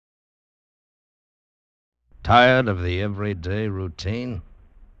Tired of the everyday routine?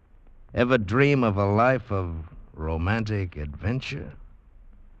 Ever dream of a life of romantic adventure?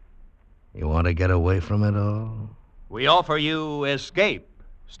 You want to get away from it all? We offer you Escape,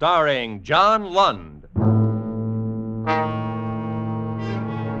 starring John Lund.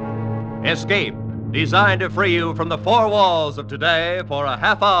 Escape, designed to free you from the four walls of today for a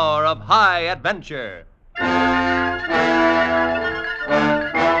half hour of high adventure.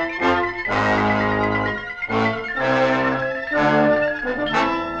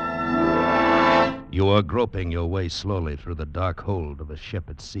 You are groping your way slowly through the dark hold of a ship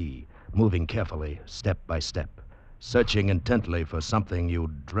at sea, moving carefully, step by step, searching intently for something you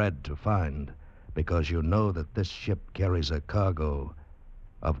dread to find, because you know that this ship carries a cargo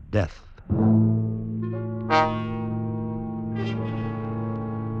of death.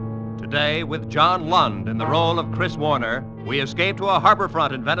 Today, with John Lund in the role of Chris Warner, we escape to a harbor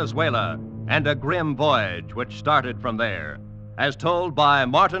front in Venezuela and a grim voyage which started from there, as told by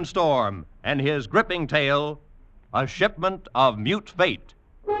Martin Storm and his gripping tale, A Shipment of Mute Fate.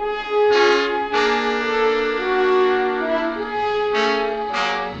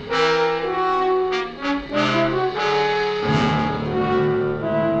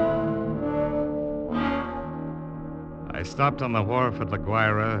 I stopped on the wharf at La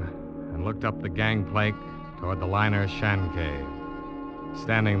Guaira and looked up the gangplank toward the liner Shanghai,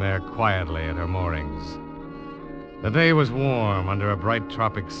 standing there quietly at her moorings. The day was warm under a bright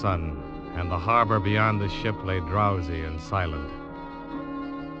tropic sun, and the harbor beyond the ship lay drowsy and silent.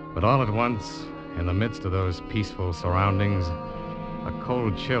 But all at once, in the midst of those peaceful surroundings, a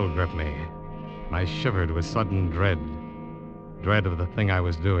cold chill gripped me. I shivered with sudden dread of the thing I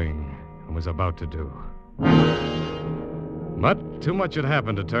was doing and was about to do. But too much had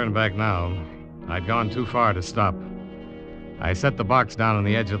happened to turn back now. I'd gone too far to stop. I set the box down on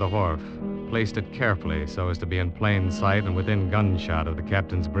the edge of the wharf, placed it carefully so as to be in plain sight and within gunshot of the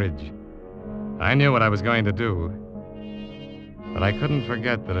captain's bridge. I knew what I was going to do, but I couldn't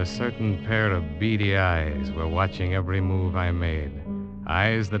forget that a certain pair of beady eyes were watching every move I made.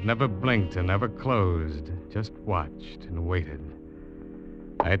 Eyes that never blinked and never closed, just watched and waited.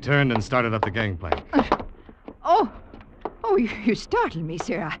 I turned and started up the gangplank. Oh, you startled me,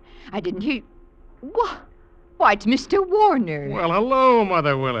 sir. I didn't hear... Why, it's Mr. Warner. Well, hello,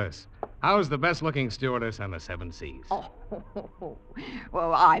 Mother Willis. How's the best-looking stewardess on the Seven Seas? Oh,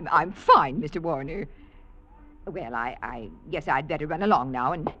 well, I'm fine, Mr. Warner. Well, I guess I'd better run along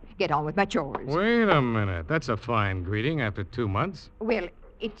now and get on with my chores. Wait a minute. That's a fine greeting after 2 months. Well,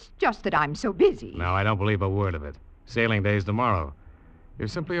 it's just that I'm so busy. No, I don't believe a word of it. Sailing day's tomorrow. You're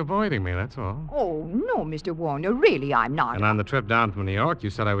simply avoiding me, that's all. Oh, no, Mr. Warner. Really, I'm not. And on the trip down from New York, you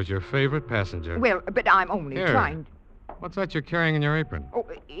said I was your favorite passenger. Well, but I'm only Here. trying... What's that you're carrying in your apron? Oh,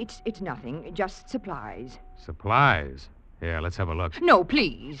 it's nothing. Just supplies. Supplies? Here, let's have a look. No,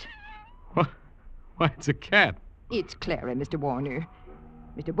 please. Why, it's a cat. It's Clara, Mr. Warner.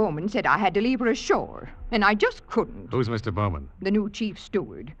 Mr. Bowman said I had to leave her ashore, and I just couldn't. Who's Mr. Bowman? The new chief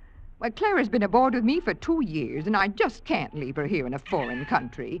steward. Well, Clara's been aboard with me for 2 years, and I just can't leave her here in a foreign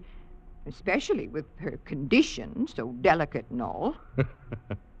country, especially with her condition, so delicate and all.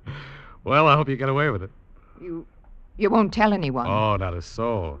 Well, I hope you get away with it. You won't tell anyone? Oh, not a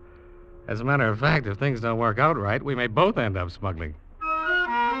soul. As a matter of fact, if things don't work out right, we may both end up smuggling.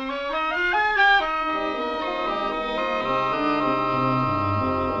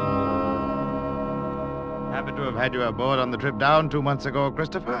 Happy to have had you aboard on the trip down 2 months ago,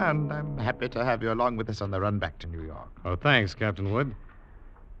 Christopher, and I'm happy to have you along with us on the run back to New York. Oh, thanks, Captain Wood.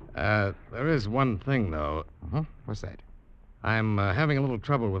 There is one thing, though. What's that? I'm having a little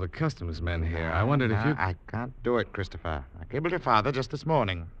trouble with the customs men here. I wondered if you... I can't do it, Christopher. I cabled your father just this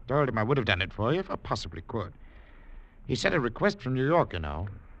morning. Told him I would have done it for you if I possibly could. He sent a request from New York, you know.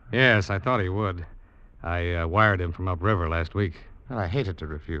 Yes, I thought he would. I wired him from upriver last week. Well, I hated to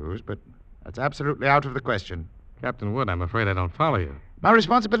refuse, but that's absolutely out of the question. Captain Wood, I'm afraid I don't follow you. My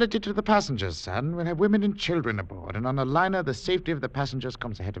responsibility to the passengers, son. We'll have women and children aboard, and on a liner, the safety of the passengers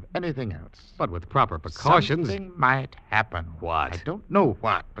comes ahead of anything else. But with proper precautions... Something might happen. What? I don't know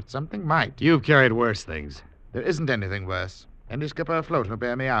what, but something might. You've carried worse things. There isn't anything worse. Any skipper afloat will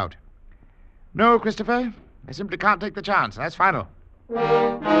bear me out. No, Christopher. I simply can't take the chance. That's final.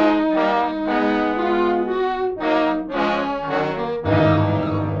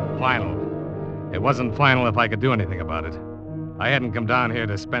 Final. It wasn't final if I could do anything about it. I hadn't come down here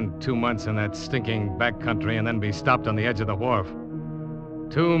to spend 2 months in that stinking backcountry and then be stopped on the edge of the wharf.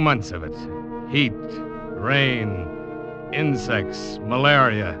 2 months of it. Heat, rain, insects,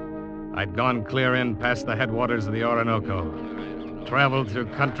 malaria. I'd gone clear in past the headwaters of the Orinoco. Traveled through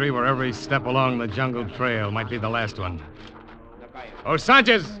country where every step along the jungle trail might be the last one. Oh,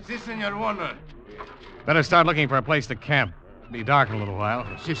 Sanchez! Si, Senor Warner. Better start looking for a place to camp. Be dark in a little while.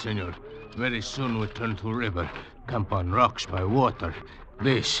 Si, senor. Very soon we turn to river. Camp on rocks by water.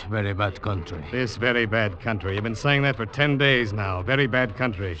 This very bad country. This very bad country. You've been saying that for 10 days now. Very bad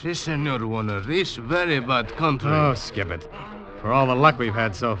country. Si, Senor Warner. This very bad country. Oh, skip it. For all the luck we've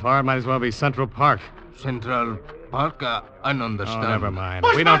had so far, it might as well be Central Park. Central Park? I don't understand. Oh, never mind.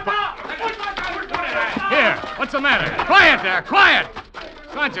 We don't... Here, what's the matter? Quiet there, quiet!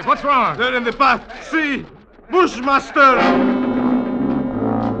 Sanchez, what's wrong? They're in the path. See! Bushmaster!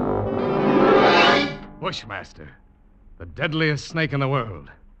 Bushmaster. The deadliest snake in the world.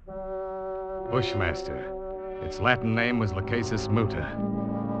 Bushmaster. Its Latin name was Lachesis muta.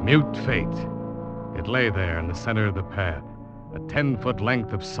 Mute fate. It lay there in the center of the path, a 10-foot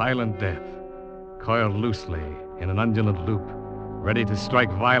length of silent death, coiled loosely in an undulant loop, ready to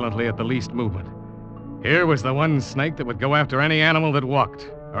strike violently at the least movement. Here was the one snake that would go after any animal that walked,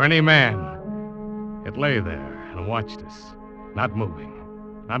 or any man. It lay there and watched us, not moving,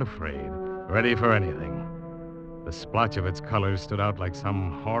 not afraid, ready for anything. The splotch of its colors stood out like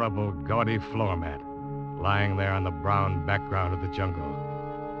some horrible, gaudy floor mat, lying there on the brown background of the jungle,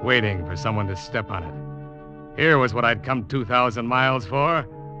 waiting for someone to step on it. Here was what I'd come 2,000 miles for,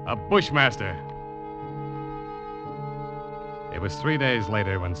 a Bushmaster. It was 3 days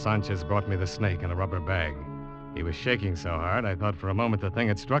later when Sanchez brought me the snake in a rubber bag. He was shaking so hard, I thought for a moment the thing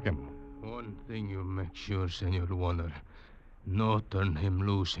had struck him. One thing you make sure, Senor Warner. No turn him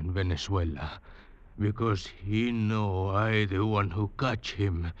loose in Venezuela. Because he know I the one who catch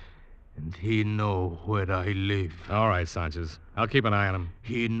him. And he know where I live. All right, Sanchez. I'll keep an eye on him.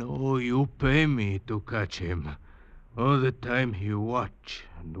 He know you pay me to catch him. All the time he watch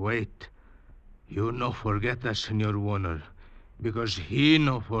and wait. You no forget that, Senor Warner. Because he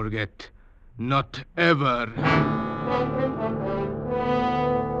no forget. Not ever.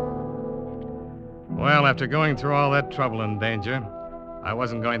 Well, after going through all that trouble and danger, I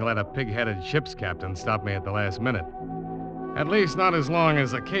wasn't going to let a pig-headed ship's captain stop me at the last minute. At least not as long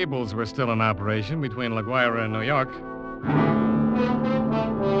as the cables were still in operation between La Guaira and New York.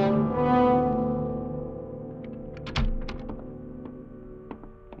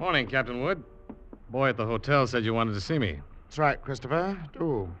 Morning, Captain Wood. Boy at the hotel said you wanted to see me. That's right, Christopher.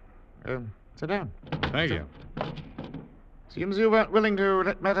 Do. Sit down. Thank you. Seems you weren't willing to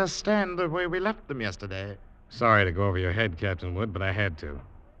let matters stand the way we left them yesterday. Sorry to go over your head, Captain Wood, but I had to.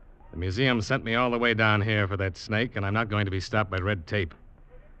 The museum sent me all the way down here for that snake, and I'm not going to be stopped by red tape.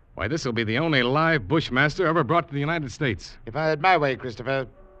 Why, this will be the only live Bushmaster ever brought to the United States. If I had my way, Christopher.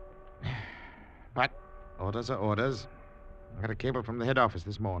 But orders are orders. I got a cable from the head office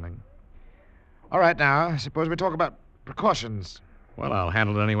this morning. All right, now, suppose we talk about precautions. Well, I'll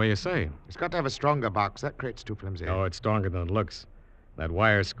handle it any way you say. It's got to have a stronger box. That crate's too flimsy. Oh, it's stronger than it looks. That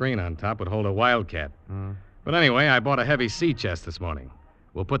wire screen on top would hold a wildcat. Hmm. But anyway, I bought a heavy sea chest this morning.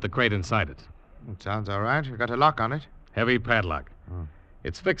 We'll put the crate inside it. It sounds all right. You got a lock on it. Heavy padlock. Hmm.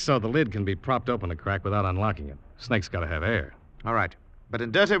 It's fixed so the lid can be propped open a crack without unlocking it. Snake's got to have air. All right. But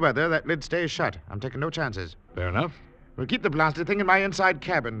in dirty weather, that lid stays shut. I'm taking no chances. Fair enough. We'll keep the blasted thing in my inside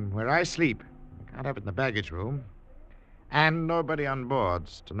cabin, where I sleep. I can't have it in the baggage room. And nobody on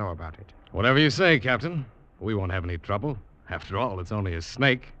board's to know about it. Whatever you say, Captain. We won't have any trouble. After all, it's only a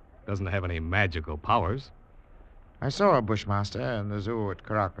snake. Doesn't have any magical powers. I saw a Bushmaster in the zoo at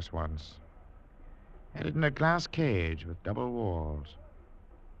Caracas once. Had it in a glass cage with double walls.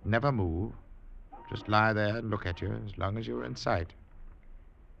 Never move. Just lie there and look at you as long as you were in sight.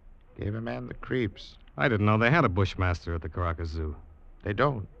 Gave a man the creeps. I didn't know they had a Bushmaster at the Caracas Zoo. They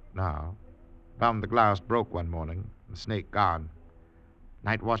don't now. Found the glass broke one morning, the snake gone.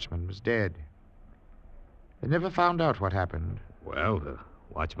 Night watchman was dead. They never found out what happened. Well, the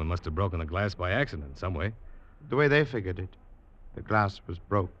watchman must have broken the glass by accident in some way. The way they figured it, the glass was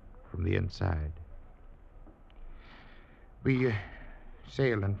broke from the inside. We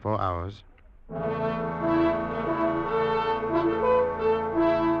sail in 4 hours.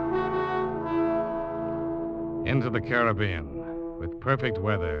 Into the Caribbean, with perfect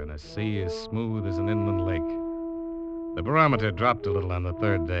weather and a sea as smooth as an inland lake. The barometer dropped a little on the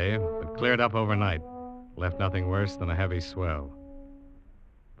third day, but cleared up overnight, left nothing worse than a heavy swell.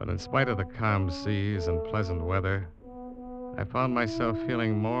 But in spite of the calm seas and pleasant weather, I found myself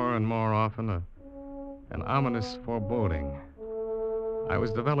feeling more and more often an ominous foreboding. I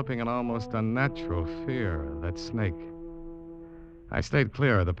was developing an almost unnatural fear of that snake. I stayed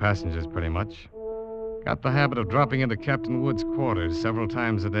clear of the passengers pretty much. Got the habit of dropping into Captain Wood's quarters several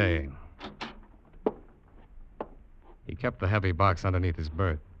times a day. He kept the heavy box underneath his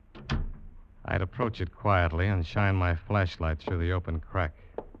berth. I'd approach it quietly and shine my flashlight through the open crack.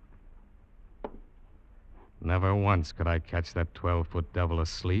 Never once could I catch that 12-foot devil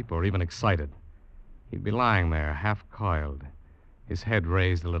asleep or even excited. He'd be lying there, half coiled, his head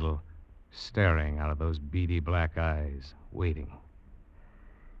raised a little, staring out of those beady black eyes, waiting.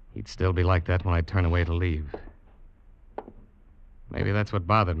 He'd still be like that when I turn away to leave. Maybe that's what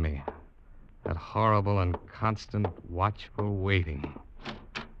bothered me. That horrible and constant, watchful waiting.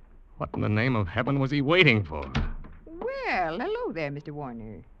 What in the name of heaven was he waiting for? Well, hello there, Mr.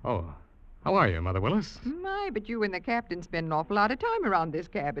 Warner. Oh, how are you, Mother Willis? My, but you and the captain spend an awful lot of time around this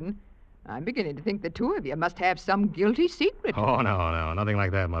cabin. I'm beginning to think the two of you must have some guilty secret. Oh, no, nothing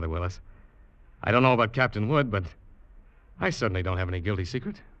like that, Mother Willis. I don't know about Captain Wood, but I certainly don't have any guilty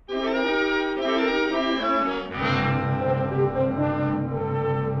secret.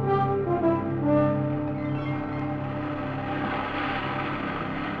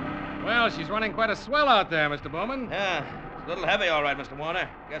 Well, she's running quite a swell out there, Mr. Bowman. Yeah, it's a little heavy, all right, Mr. Warner.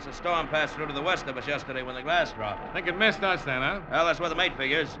 Guess the storm passed through to the west of us yesterday when the glass dropped. Think it missed us then, huh? Well, that's what the mate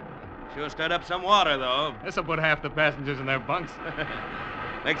figures. Sure stirred up some water, though. This'll put half the passengers in their bunks.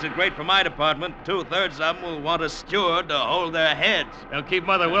 Makes it great for my department. 2/3 of them will want a steward to hold their heads. They'll keep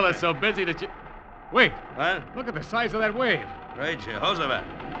Mother Willis so busy that she... Wait, What? look at the size of that wave. Great,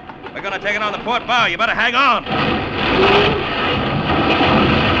 Jehoshaphat. We're gonna take it on the port bow. You better hang on.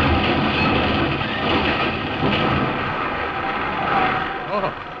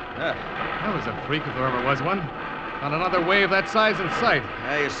 Oh, Yeah. that was a freak if there ever was one. Not another wave that size in sight.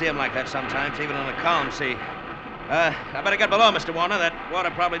 Yeah, you see them like that sometimes, even on a calm sea. I better get below, Mr. Warner. That water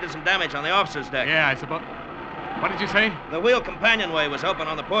probably did some damage on the officer's deck. Yeah, I suppose. What did you say? The wheel companionway was open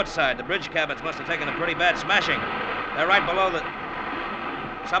on the port side. The bridge cabins must have taken a pretty bad smashing. They're right below the...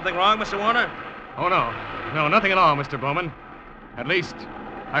 Something wrong, Mr. Warner? Oh, no. No, nothing at all, Mr. Bowman. At least,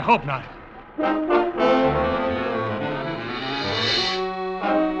 I hope not.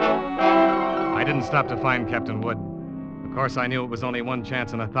 I didn't stop to find Captain Wood. Of course, I knew it was only one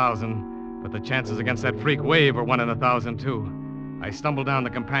chance in 1,000, but the chances against that freak wave were 1 in 1,000, too. I stumbled down the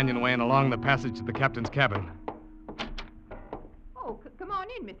companionway and along the passage to the captain's cabin. Oh, come on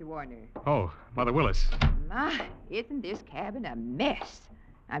in, Mr. Warner. Oh, Mother Willis. My, isn't this cabin a mess?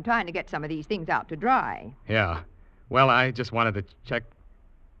 I'm trying to get some of these things out to dry. Yeah. Well, I just wanted to check.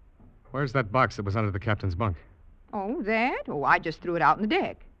 Where's that box that was under the captain's bunk? Oh, that? Oh, I just threw it out on the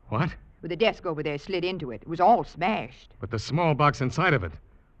deck. What? With the desk over there slid into it. It was all smashed. But the small box inside of it.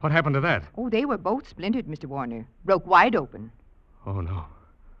 What happened to that? Oh, they were both splintered, Mr. Warner. Broke wide open. Oh, no.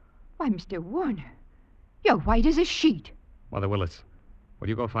 Why, Mr. Warner, you're white as a sheet. Mother Willis, will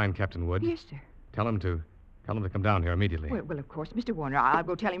you go find Captain Wood? Yes, sir. Tell him to come down here immediately. Well, of course, Mr. Warner. I'll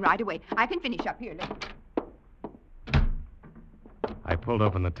go tell him right away. I can finish up here. I pulled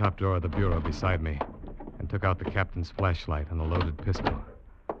open the top drawer of the bureau beside me and took out the captain's flashlight and a loaded pistol.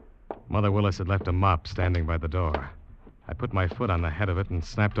 Mother Willis had left a mop standing by the door. I put my foot on the head of it and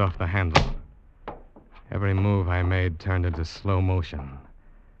snapped off the handle. Every move I made turned into slow motion.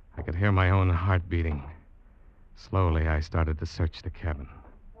 I could hear my own heart beating. Slowly, I started to search the cabin.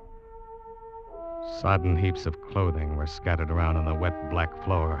 Sodden heaps of clothing were scattered around on the wet black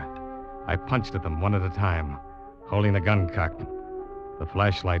floor. I punched at them one at a time, holding the gun cocked, the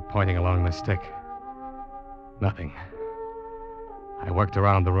flashlight pointing along the stick. Nothing. I worked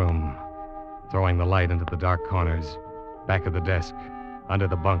around the room, throwing the light into the dark corners, back of the desk, under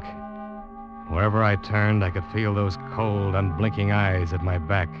the bunk. Wherever I turned, I could feel those cold, unblinking eyes at my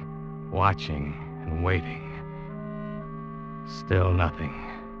back, watching and waiting. Still nothing.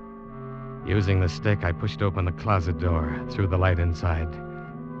 Using the stick, I pushed open the closet door, threw the light inside.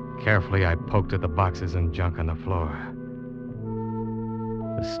 Carefully, I poked at the boxes and junk on the floor.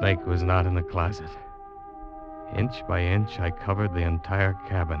 The snake was not in the closet. Inch by inch, I covered the entire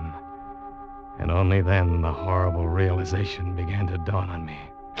cabin. And only then the horrible realization began to dawn on me.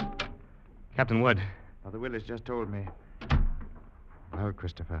 Captain Wood. Mother Willis just told me. Well,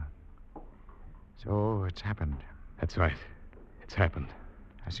 Christopher. So it's happened. That's right. It's happened.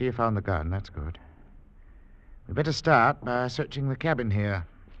 I see you found the gun. That's good. We better start by searching the cabin here.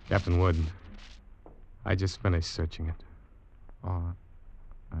 Captain Wood, I just finished searching it. Oh.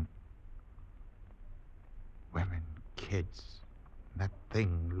 Women, kids. That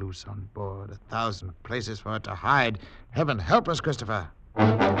thing loose on board. 1,000 places for it to hide. Heaven help us, Christopher.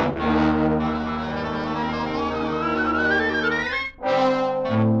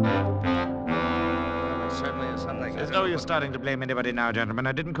 Certainly is something. There's no you're starting to blame anybody now, gentlemen.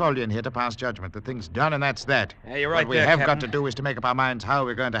 I didn't call you in here to pass judgment. The thing's done, and that's that. Yeah, you're right What we there, have Captain. got to do is to make up our minds how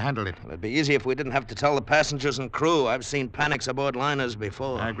we're going to handle it. It'd be easy if we didn't have to tell the passengers and crew. I've seen panics aboard liners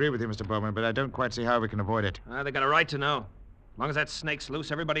before. I agree with you, Mr. Bowman, but I don't quite see how we can avoid it. They got a right to know. As long as that snake's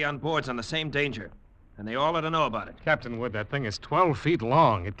loose, everybody on board's on the same danger. And they all ought to know about it. Captain Wood, that thing is 12 feet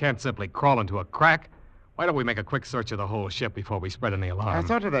long. It can't simply crawl into a crack. Why don't we make a quick search of the whole ship before we spread any alarm? I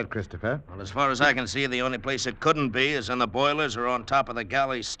thought of that, Christopher. Well, as far as I can see, the only place it couldn't be is in the boilers or on top of the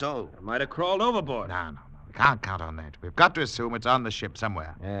galley stove. It might have crawled overboard. No. We can't count on that. We've got to assume it's on the ship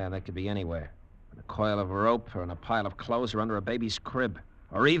somewhere. Yeah, that could be anywhere. In a coil of rope or in a pile of clothes or under a baby's crib.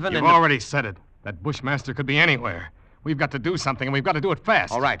 Or even You've already said it. That Bushmaster could be anywhere. We've got to do something, and we've got to do it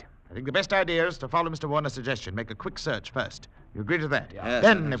fast. All right. I think the best idea is to follow Mr. Warner's suggestion. Make a quick search first. You agree to that? Yes,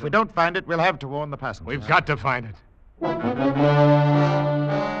 Then, if we don't find it, we'll have to warn the passengers. We've got to find it.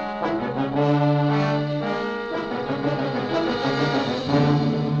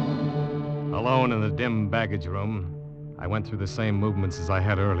 Alone in the dim baggage room, I went through the same movements as I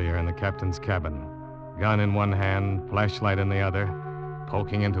had earlier in the captain's cabin. Gun in one hand, flashlight in the other,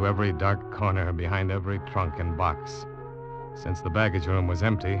 poking into every dark corner behind every trunk and box. Since the baggage room was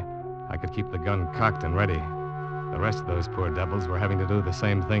empty, I could keep the gun cocked and ready. The rest of those poor devils were having to do the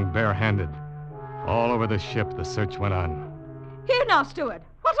same thing barehanded. All over the ship, the search went on. Here now, Steward.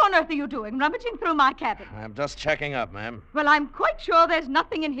 What on earth are you doing, rummaging through my cabin? I'm just checking up, ma'am. Well, I'm quite sure there's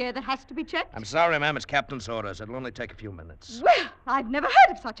nothing in here that has to be checked. I'm sorry, ma'am. It's captain's orders. It'll only take a few minutes. Well, I've never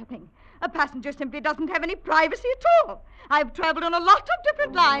heard of such a thing. A passenger simply doesn't have any privacy at all. I've traveled on a lot of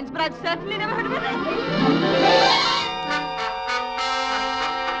different lines, but I've certainly never heard of anything.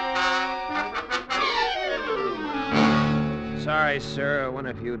 Sorry, sir. I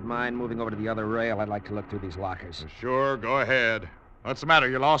wonder if you'd mind moving over to the other rail. I'd like to look through these lockers. Sure, go ahead. What's the matter?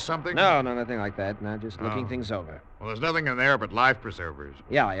 You lost something? No, nothing like that. No, just looking Oh. things over. Well, there's nothing in there but life preservers.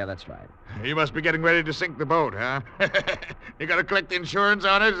 Yeah, that's right. You must be getting ready to sink the boat, huh? You got to collect insurance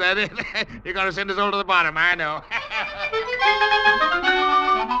on it, is that it? You're going to send us all to the bottom, I know.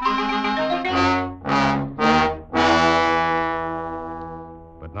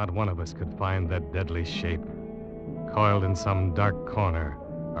 But not one of us could find that deadly shape, coiled in some dark corner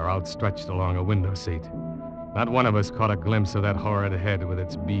or outstretched along a window seat. Not one of us caught a glimpse of that horrid head with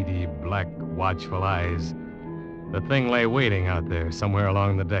its beady, black, watchful eyes. The thing lay waiting out there, somewhere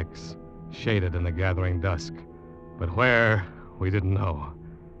along the decks, shaded in the gathering dusk. But where, we didn't know.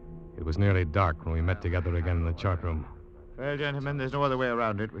 It was nearly dark when we met together again in the chart room. Well, gentlemen, there's no other way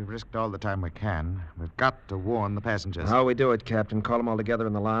around it. We've risked all the time we can. We've got to warn the passengers. How we do it, Captain? Call them all together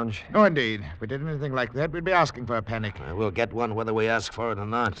in the lounge? No, indeed. If we did anything like that, we'd be asking for a panic. We'll get one whether we ask for it or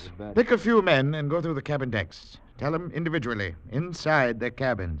not. Pick a few men and go through the cabin decks. Tell them individually, inside their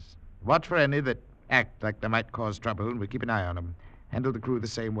cabins. Watch for any that act like they might cause trouble, and we keep an eye on them. Handle the crew the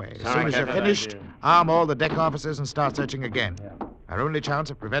same way. As soon as you're finished, arm all the deck officers and start searching again. Our only chance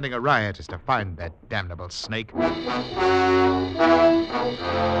of preventing a riot is to find that damnable snake.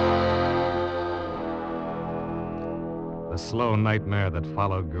 The slow nightmare that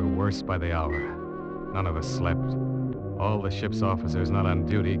followed grew worse by the hour. None of us slept. All the ship's officers not on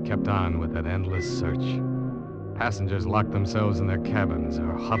duty kept on with that endless search. Passengers locked themselves in their cabins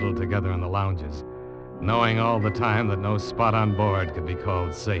or huddled together in the lounges, knowing all the time that no spot on board could be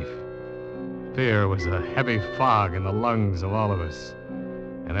called safe. Fear was a heavy fog in the lungs of all of us,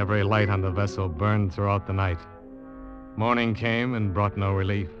 and every light on the vessel burned throughout the night. Morning came and brought no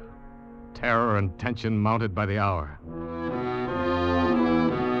relief. Terror and tension mounted by the hour.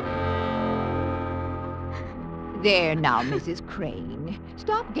 There now, Mrs. Crane.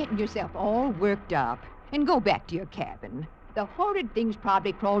 Stop getting yourself all worked up and go back to your cabin. The horrid thing's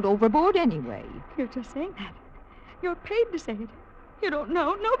probably crawled overboard anyway. You're just saying that. You're paid to say it. You don't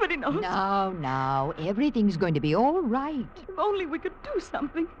know. Nobody knows. No. Everything's going to be all right. If only we could do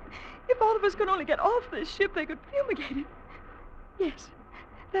something. If all of us could only get off this ship, they could fumigate it. Yes,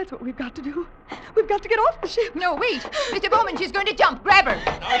 that's what we've got to do. We've got to get off the ship. No, wait. Mr. Bowman, she's going to jump. Grab her.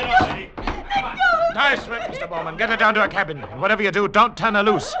 No, you don't, Sadie. Come on. Nice work, Mr. Bowman. Get her down to her cabin. And whatever you do, don't turn her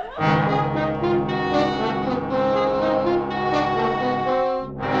loose.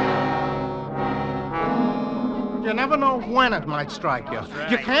 You never know when it might strike you.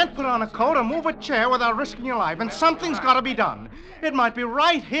 You can't put on a coat or move a chair without risking your life, and something's got to be done. It might be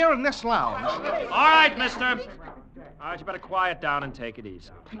right here in this lounge. All right, mister. All right, you better quiet down and take it easy.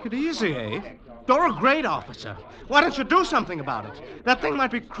 Take it easy, eh? You're a great officer. Why don't you do something about it? That thing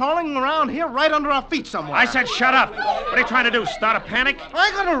might be crawling around here right under our feet somewhere. I said shut up. What are you trying to do, start a panic? I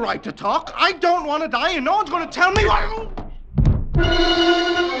got a right to talk. I don't want to die, and no one's going to tell me what...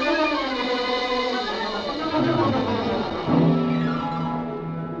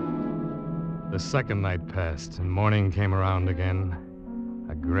 second night passed, and morning came around again.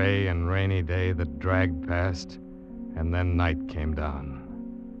 A gray and rainy day that dragged past, and then night came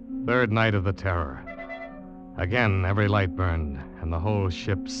down. Third night of the terror. Again, every light burned, and the whole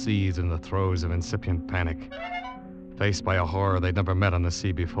ship seethed in the throes of incipient panic. Faced by a horror they'd never met on the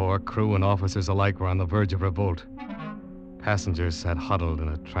sea before, crew and officers alike were on the verge of revolt. Passengers sat huddled in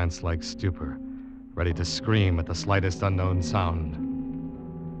a trance-like stupor, ready to scream at the slightest unknown sound.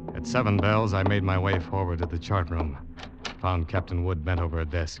 At 7 bells, I made my way forward to the chart room. Found Captain Wood bent over a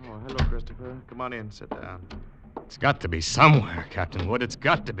desk. Oh, hello, Christopher. Come on in. Sit down. It's got to be somewhere, Captain Wood. It's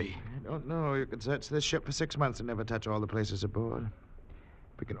got to be. I don't know. You could search this ship for 6 months and never touch all the places aboard.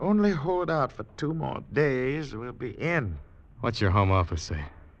 If we can only hold out for 2 more days, we'll be in. What's your home office say?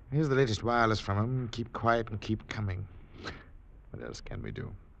 Here's the latest wireless from him. Keep quiet and keep coming. What else can we do?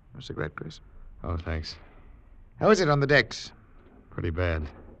 A cigarette, Chris? Oh, thanks. How is it on the decks? Pretty bad.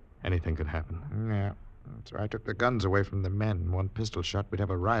 Anything could happen. Yeah. That's right. I took the guns away from the men. 1 pistol shot, we'd have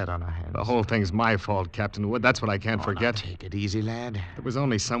a riot on our hands. The whole thing's my fault, Captain Wood. That's what I can't forget. Now, take it easy, lad. There was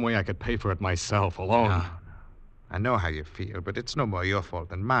only some way I could pay for it myself, alone. No. I know how you feel, but it's no more your fault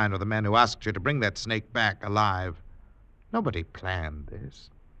than mine or the man who asked you to bring that snake back alive. Nobody planned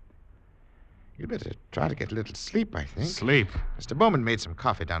this. You'd better try to get a little sleep, I think. Sleep? Mr. Bowman made some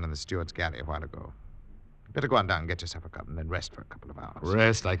coffee down in the steward's galley a while ago. Better go on down and get yourself a cup and then rest for a couple of hours.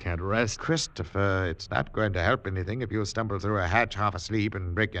 Rest? I can't rest. Christopher, it's not going to help anything if you stumble through a hatch half asleep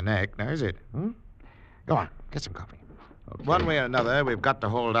and break your neck, now is it? Go on, get some coffee. Okay. One way or another, we've got to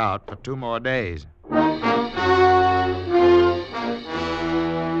hold out for 2 more days.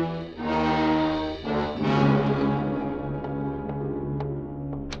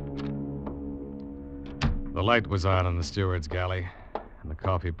 The light was on in the steward's galley, and the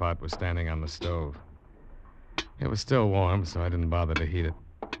coffee pot was standing on the stove. It was still warm, so I didn't bother to heat it.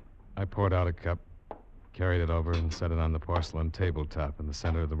 I poured out a cup, carried it over, and set it on the porcelain tabletop in the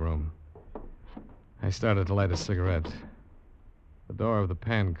center of the room. I started to light a cigarette. The door of the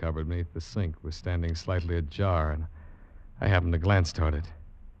pan cupboard beneath the sink was standing slightly ajar, and I happened to glance toward it.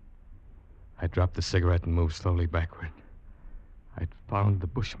 I dropped the cigarette and moved slowly backward. I'd found the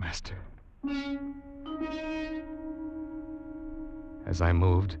Bushmaster. As I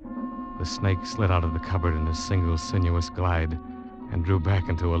moved, the snake slid out of the cupboard in a single sinuous glide and drew back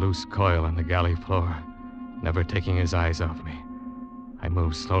into a loose coil on the galley floor, never taking his eyes off me. I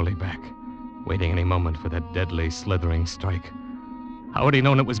moved slowly back, waiting any moment for that deadly, slithering strike. How had he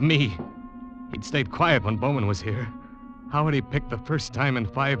known it was me? He'd stayed quiet when Bowman was here. How had he picked the first time in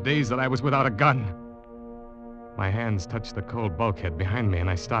 5 days that I was without a gun? My hands touched the cold bulkhead behind me, and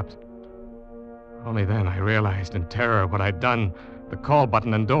I stopped. Only then I realized in terror what I'd done. The call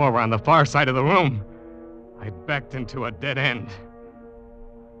button and door were on the far side of the room. I'd backed into a dead end.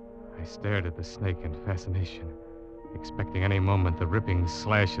 I stared at the snake in fascination, expecting any moment the ripping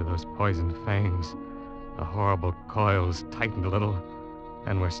slash of those poisoned fangs. The horrible coils tightened a little,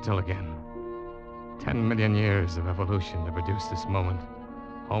 then were still again. 10 million years of evolution to produce this moment.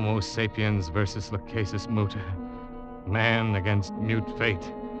 Homo sapiens versus Lachesis muta. Man against mute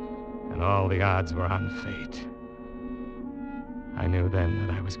fate. And all the odds were on fate. I knew then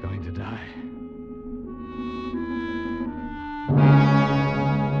that I was going to die.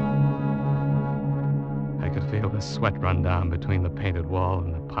 I could feel the sweat run down between the painted wall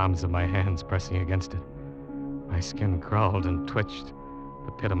and the palms of my hands pressing against it. My skin crawled and twitched.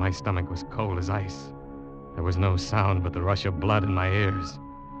 The pit of my stomach was cold as ice. There was no sound but the rush of blood in my ears.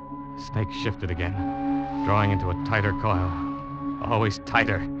 The snake shifted again, drawing into a tighter coil. Always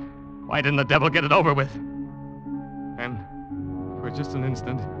tighter. Why didn't the devil get it over with? And for just an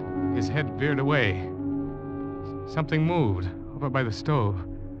instant, his head veered away. Something moved over by the stove.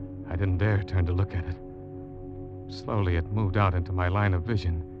 I didn't dare turn to look at it. Slowly, it moved out into my line of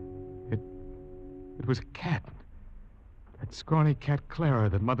vision. It was a cat. That scrawny cat Clara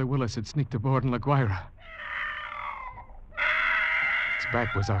that Mother Willis had sneaked aboard in La Guaira. Its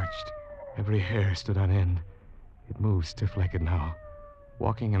back was arched. Every hair stood on end. It moved stiff-legged now,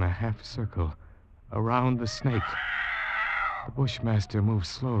 walking in a half circle around the snake. The Bushmaster moved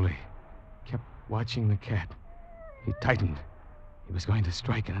slowly, kept watching the cat. He tightened. He was going to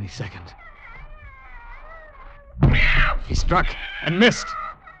strike at any second. He struck and missed.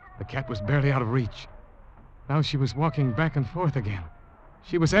 The cat was barely out of reach. Now she was walking back and forth again.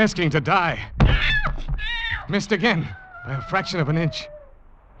 She was asking to die. Missed again by a fraction of an inch.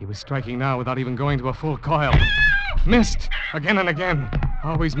 He was striking now without even going to a full coil. Missed again and again,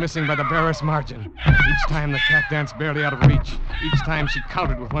 always missing by the barest margin. Each time the cat danced barely out of reach. Each time she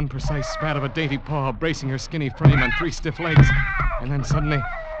countered with one precise spat of a dainty paw, bracing her skinny frame on 3 stiff legs. And then suddenly,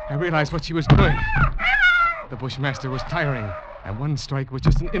 I realized what she was doing. The Bushmaster was tiring, and one strike was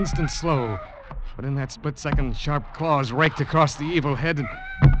just an instant slow. But in that split second, sharp claws raked across the evil head and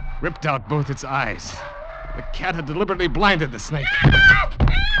ripped out both its eyes. The cat had deliberately blinded the snake.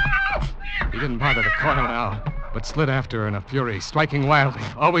 He didn't bother to coil now, but slid after her in a fury, striking wildly,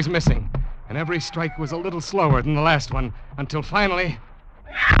 always missing. And every strike was a little slower than the last one, until finally...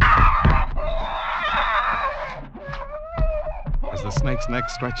 As the snake's neck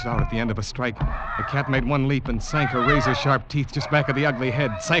stretched out at the end of a strike, the cat made one leap and sank her razor-sharp teeth just back of the ugly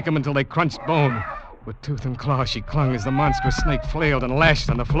head, sank them until they crunched bone. With tooth and claw, she clung as the monstrous snake flailed and lashed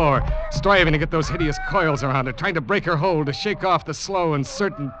on the floor, striving to get those hideous coils around her, trying to break her hold, to shake off the slow and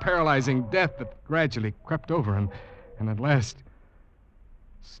certain paralyzing death that gradually crept over him, and at last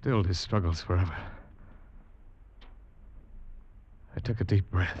stilled his struggles forever. I took a deep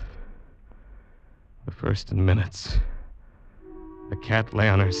breath. The first in minutes. The cat lay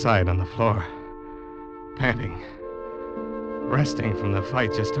on her side on the floor, panting, resting from the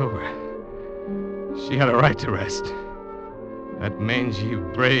fight just over. She had a right to rest. That mangy,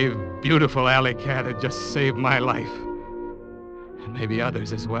 brave, beautiful alley cat had just saved my life. And maybe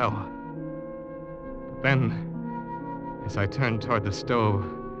others as well. But then, as I turned toward the stove,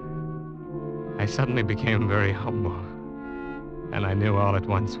 I suddenly became very humble. And I knew all at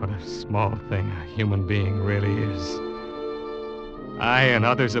once what a small thing a human being really is. I and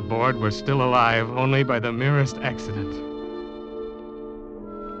others aboard were still alive only by the merest accident.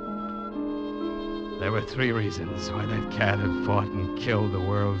 There were 3 reasons why that cat had fought and killed the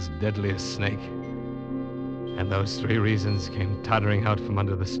world's deadliest snake. And those 3 reasons came tottering out from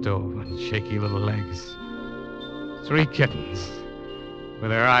under the stove on shaky little legs. 3 kittens, with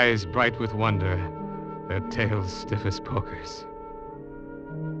their eyes bright with wonder, their tails stiff as pokers.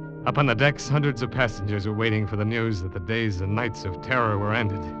 Up on the decks, hundreds of passengers were waiting for the news that the days and nights of terror were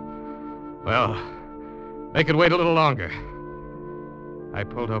ended. Well, they could wait a little longer. I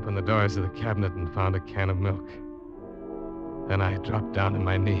pulled open the doors of the cabinet and found a can of milk. Then I dropped down on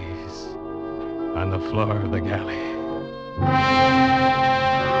my knees on the floor of the galley.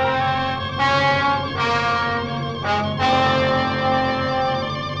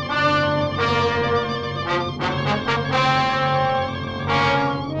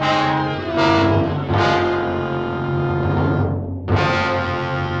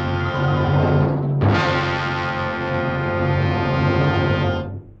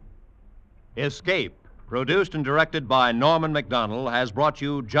 Escape, produced and directed by Norman MacDonald, has brought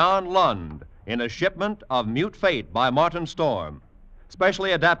you John Lund in A Shipment of Mute Fate by Martin Storm,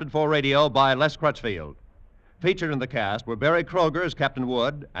 specially adapted for radio by Les Crutchfield. Featured in the cast were Barry Kroger as Captain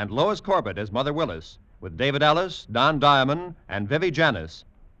Wood and Lois Corbett as Mother Willis, with David Ellis, Don Diamond, and Vivi Janis.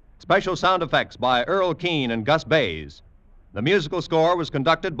 Special sound effects by Earl Keane and Gus Bays. The musical score was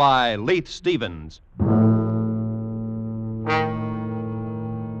conducted by Leith Stevens.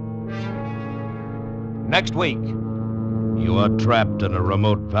 Next week. You are trapped in a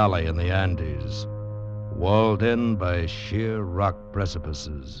remote valley in the Andes, walled in by sheer rock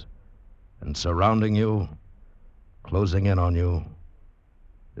precipices, and surrounding you, closing in on you,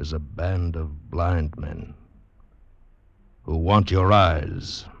 is a band of blind men who want your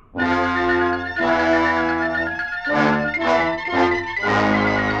eyes.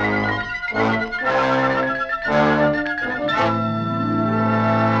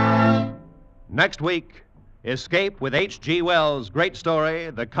 Next week, Escape with H.G. Wells' great story,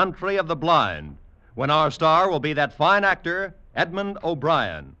 The Country of the Blind, when our star will be that fine actor, Edmund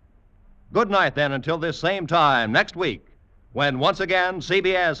O'Brien. Good night, then, until this same time next week, when once again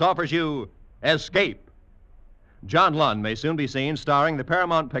CBS offers you Escape. John Lund may soon be seen starring the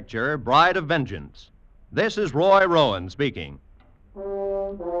Paramount picture Bride of Vengeance. This is Roy Rowan speaking.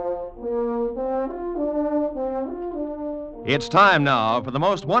 It's time now for the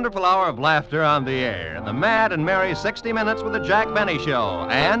most wonderful hour of laughter on the air, the mad and merry 60 Minutes with the Jack Benny Show,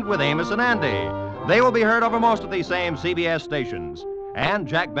 and with Amos and Andy. They will be heard over most of these same CBS stations, and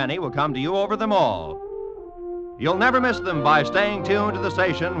Jack Benny will come to you over them all. You'll never miss them by staying tuned to the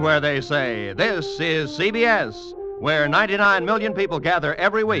station where they say, "This is CBS," where 99 million people gather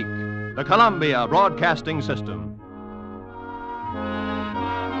every week, the Columbia Broadcasting System.